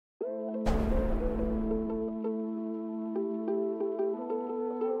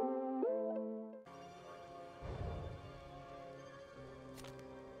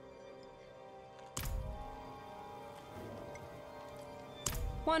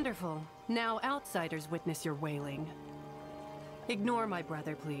Wonderful. Now outsiders witness your wailing. Ignore my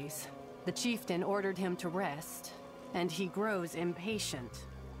brother, please. The chieftain ordered him to rest, and he grows impatient.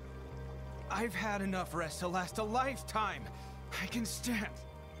 I've had enough rest to last a lifetime. I can stand.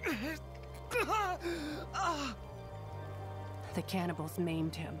 The cannibals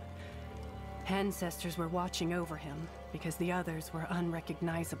maimed him. Ancestors were watching over him because the others were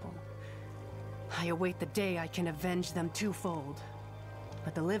unrecognizable. I await the day I can avenge them twofold.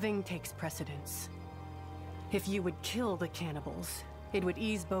 But the living takes precedence. If you would kill the cannibals, it would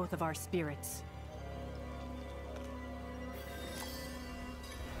ease both of our spirits.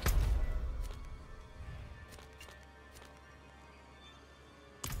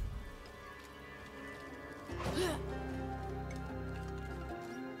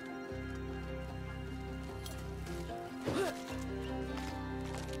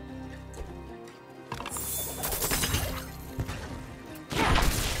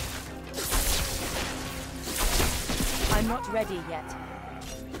 I'm not ready yet.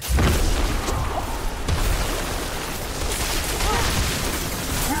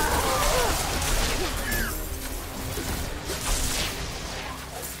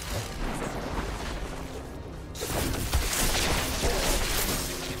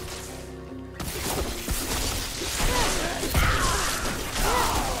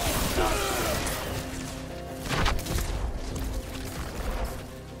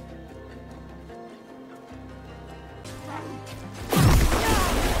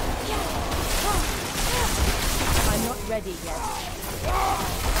 Ready yet.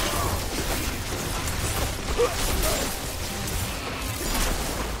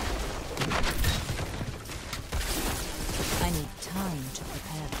 I need time to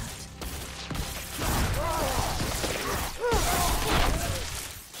prepare that.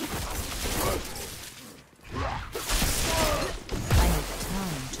 I need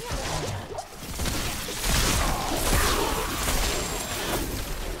time to prepare that.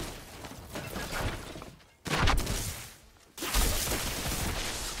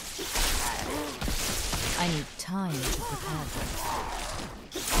 I need time to prepare that.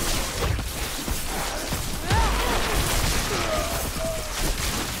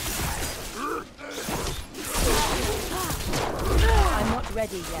 I'm not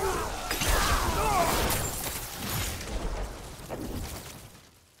ready yet.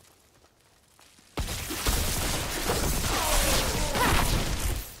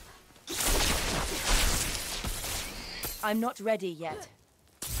 I'm not ready yet.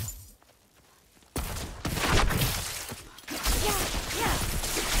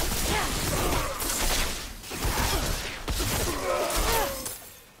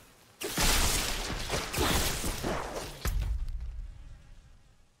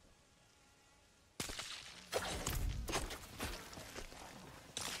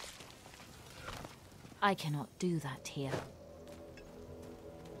 I cannot do that here.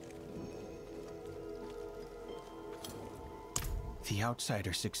 The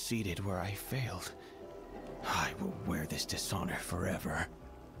outsider succeeded where I failed. I will wear this dishonor forever.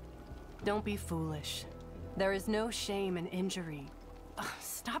 Don't be foolish. There is no shame in injury. Ugh,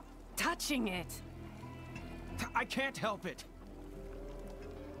 stop touching it! I can't help it.